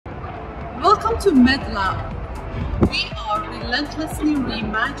Welcome to MedLab. We are relentlessly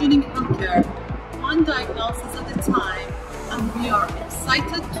reimagining healthcare, one diagnosis at a time, and we are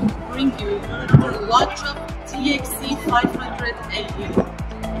excited to bring you the launch of DxC 500 AU.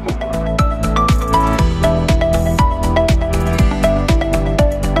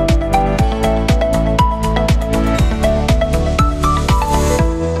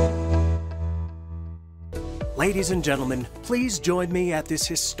 Ladies and gentlemen, please join me at this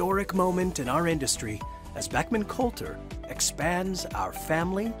historic moment in our industry as Beckman Coulter expands our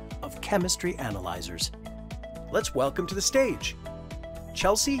family of chemistry analyzers. Let's welcome to the stage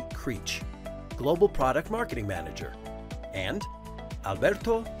Chelsea Creech, Global Product Marketing Manager, and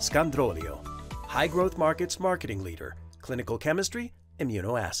Alberto Scandrolio, High Growth Markets Marketing Leader, Clinical Chemistry,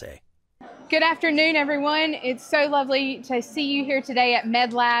 Immunoassay. Good afternoon, everyone. It's so lovely to see you here today at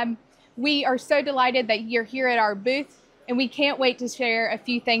MedLab. We are so delighted that you're here at our booth, and we can't wait to share a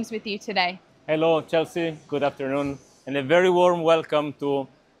few things with you today. Hello, Chelsea. Good afternoon, and a very warm welcome to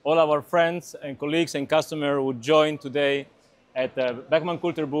all our friends and colleagues and customers who joined today at the Beckman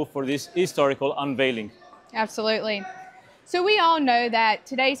Coulter booth for this historical unveiling. Absolutely. So we all know that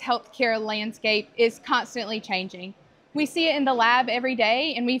today's healthcare landscape is constantly changing. We see it in the lab every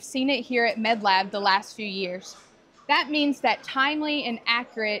day, and we've seen it here at MedLab the last few years. That means that timely and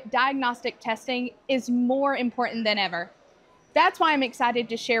accurate diagnostic testing is more important than ever. That's why I'm excited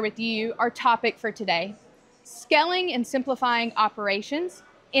to share with you our topic for today: scaling and simplifying operations,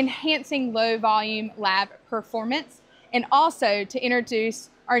 enhancing low-volume lab performance, and also to introduce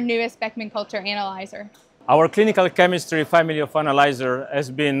our newest Beckman Coulter analyzer. Our clinical chemistry family of analyzer has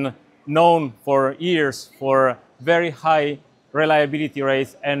been known for years for very high reliability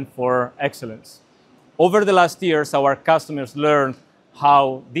rates and for excellence. Over the last years, our customers learned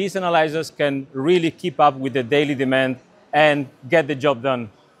how these analyzers can really keep up with the daily demand and get the job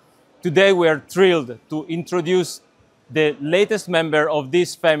done. Today, we are thrilled to introduce the latest member of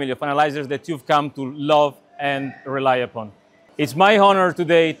this family of analyzers that you've come to love and rely upon. It's my honor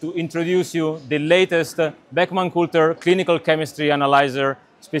today to introduce you the latest Beckman Coulter clinical chemistry analyzer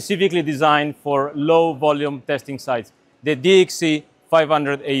specifically designed for low volume testing sites, the DxC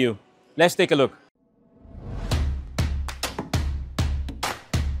 500 AU. Let's take a look.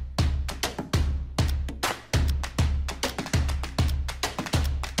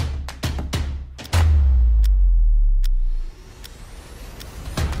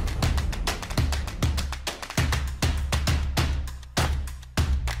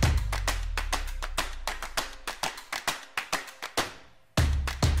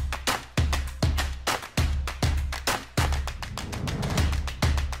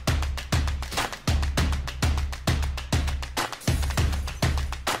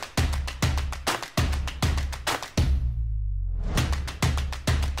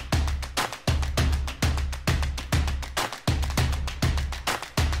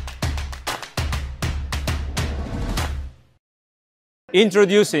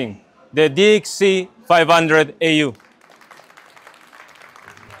 Introducing the DxC 500 AU.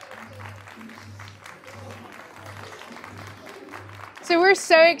 So we're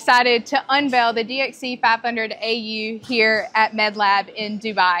so excited to unveil the DxC 500 AU here at MedLab in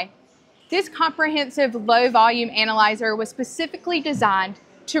Dubai. This comprehensive low-volume analyzer was specifically designed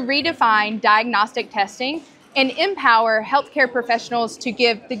to redefine diagnostic testing and empower healthcare professionals to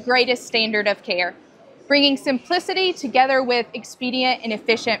give the greatest standard of care, bringing simplicity together with expedient and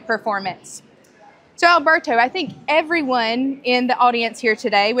efficient performance. So Alberto, I think everyone in the audience here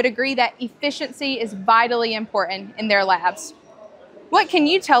today would agree that efficiency is vitally important in their labs. What can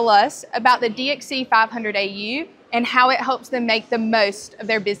you tell us about the DxC 500 AU and how it helps them make the most of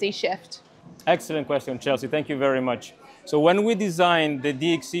their busy shift? Excellent question, Chelsea. Thank you very much. So when we designed the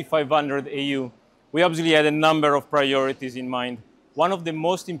DxC 500 AU, we obviously had a number of priorities in mind. One of the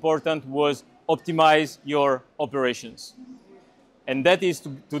most important was optimize your operations. And that is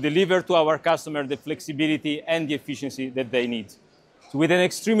to deliver to our customer the flexibility and the efficiency that they need. So with an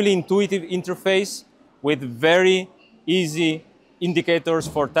extremely intuitive interface, with very easy indicators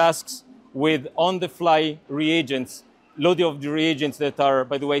for tasks, with on-the-fly reagents, loading of the reagents that are,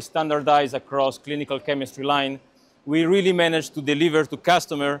 by the way, standardized across clinical chemistry line, we really managed to deliver to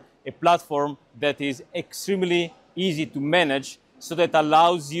customer a platform that is extremely easy to manage, so that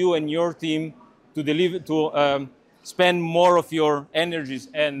allows you and your team to deliver, spend more of your energies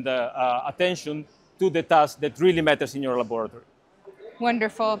and attention to the task that really matters in your laboratory.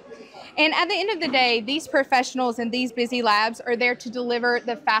 Wonderful. And at the end of the day, these professionals in these busy labs are there to deliver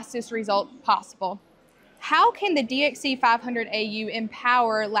the fastest result possible. How can the DxC 500 AU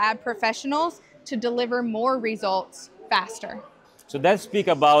empower lab professionals to deliver more results faster? So let's speak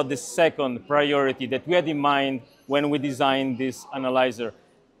about the second priority that we had in mind when we designed this analyzer.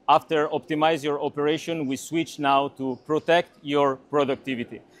 After optimize your operation, we switch now to protect your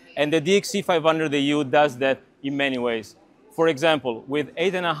productivity. And the DxC 500 AU does that in many ways. For example, with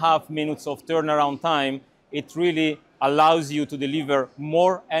 8.5 minutes of turnaround time, it really allows you to deliver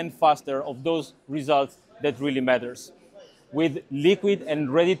more and faster of those results that really matters. With liquid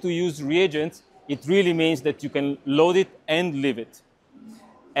and ready-to-use reagents, it really means that you can load it and leave it.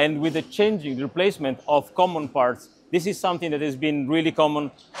 And with the replacement of common parts, this is something that has been really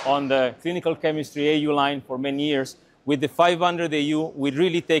common on the clinical chemistry AU line for many years. With the 500 AU, we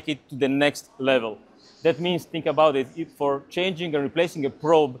really take it to the next level. That means, think about it, for changing and replacing a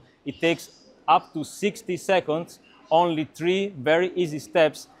probe, it takes up to 60 seconds, only 3 very easy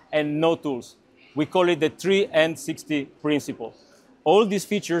steps and no tools. We call it the 3 and 60 principle. All these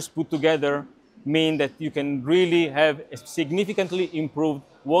features put together mean that you can really have a significantly improved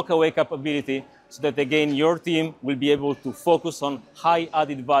walk-away capability so that, again, your team will be able to focus on high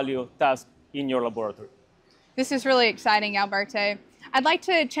added value tasks in your laboratory. This is really exciting, Alberto. I'd like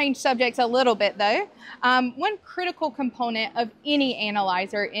to change subjects a little bit, though. One critical component of any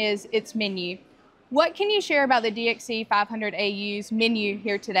analyzer is its menu. What can you share about the DxC 500 AU's menu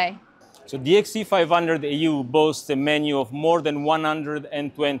here today? So DxC 500 AU boasts a menu of more than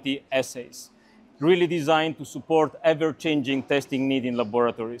 120 assays, really designed to support ever-changing testing need in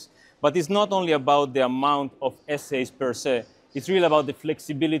laboratories. But it's not only about the amount of assays per se, it's really about the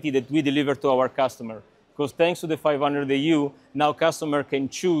flexibility that we deliver to our customer. Because thanks to the 500 AU, now customer can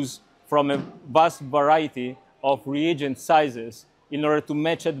choose from a vast variety of reagent sizes in order to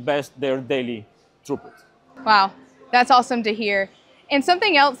match at best their daily throughput. Wow, that's awesome to hear. And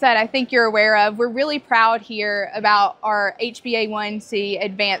something else that I think you're aware of, we're really proud here about our HbA1c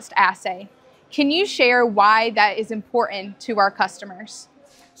advanced assay. Can you share why that is important to our customers?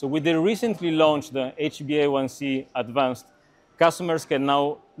 So with the recently launched the HbA1c advanced, customers can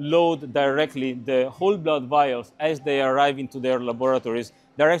now load directly the whole blood vials as they arrive into their laboratories,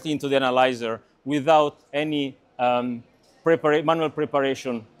 directly into the analyzer without any manual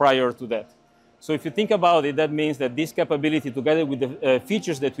preparation prior to that. So if you think about it, that means that this capability, together with the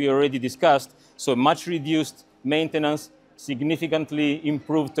features that we already discussed, so much reduced maintenance, significantly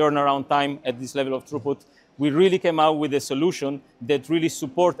improved turnaround time at this level of throughput, we really came out with a solution that really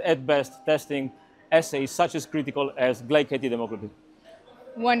support at best testing assays such as critical as glycated hemoglobin.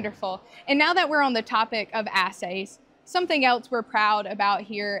 Wonderful. And now that we're on the topic of assays, something else we're proud about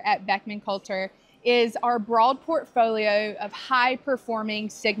here at Beckman Coulter is our broad portfolio of high-performing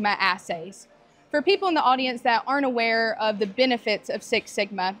Sigma assays. For people in the audience that aren't aware of the benefits of Six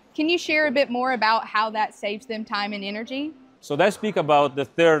Sigma, can you share a bit more about how that saves them time and energy? So let's speak about the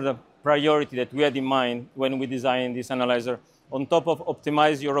third priority that we had in mind when we designed this analyzer. On top of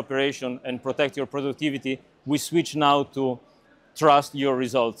optimize your operation and protect your productivity, we switch now to trust your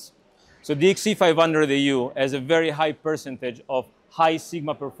results. So DxC 500 AU has a very high percentage of high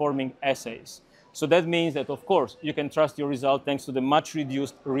Sigma performing assays. So that means that, of course, you can trust your result thanks to the much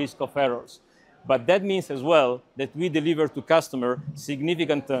reduced risk of errors. But that means as well that we deliver to customer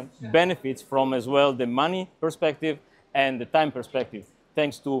significant benefits from as well the money perspective and the time perspective,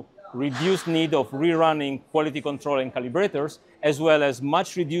 thanks to reduced need of rerunning quality control and calibrators, as well as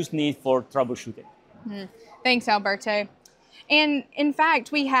much reduced need for troubleshooting. Thanks, Alberto. And in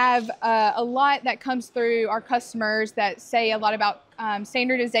fact, we have a lot that comes through our customers that say a lot about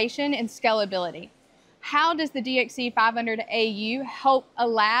standardization and scalability. How does the DxC 500 AU help a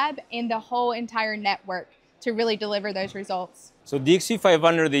lab and the whole entire network to really deliver those results? So DxC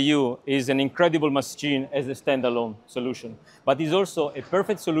 500 AU is an incredible machine as a standalone solution, but is also a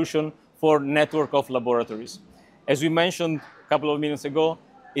perfect solution for network of laboratories. As we mentioned a couple of minutes ago,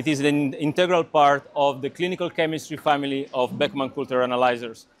 it is an integral part of the clinical chemistry family of Beckman Coulter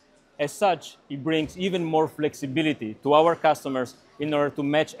analyzers. As such, it brings even more flexibility to our customers in order to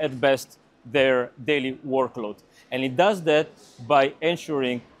match at best their daily workload. And it does that by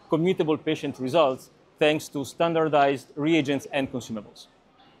ensuring commutable patient results thanks to standardized reagents and consumables.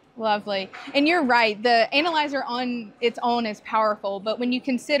 Lovely. And you're right, the analyzer on its own is powerful, but when you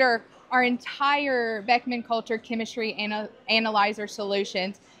consider our entire Beckman Coulter chemistry analyzer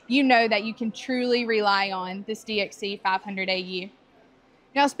solutions, you know that you can truly rely on this DxC 500 AU.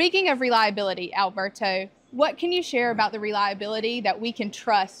 Now, speaking of reliability, Alberto, what can you share about the reliability that we can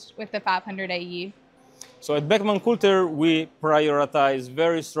trust with the 500 AU? So at Beckman Coulter, we prioritize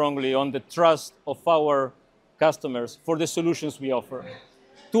very strongly on the trust of our customers for the solutions we offer.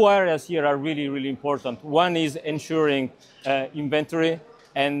 Two areas here are really, really important. One is ensuring inventory,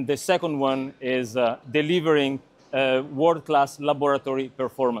 and the second one is delivering world-class laboratory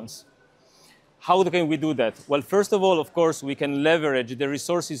performance. How can we do that? Well, first of all, of course, we can leverage the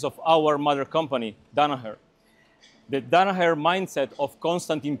resources of our mother company, Danaher. The Danaher mindset of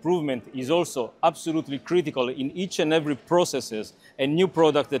constant improvement is also absolutely critical in each and every processes and new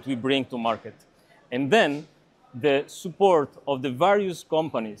product that we bring to market. And then the support of the various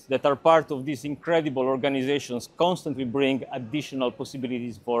companies that are part of these incredible organizations constantly bring additional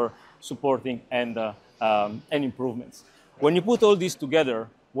possibilities for supporting and improvements. When you put all this together,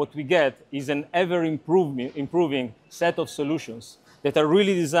 what we get is an ever-improving set of solutions that are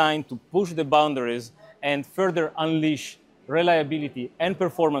really designed to push the boundaries and further unleash reliability and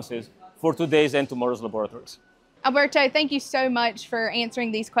performances for today's and tomorrow's laboratories. Alberto, thank you so much for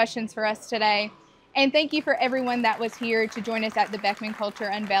answering these questions for us today. And thank you for everyone that was here to join us at the Beckman Coulter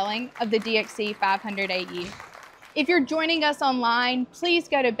unveiling of the DxC 500AU. If you're joining us online, please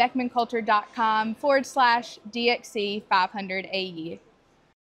go to beckmancoulter.com/DxC 500AU.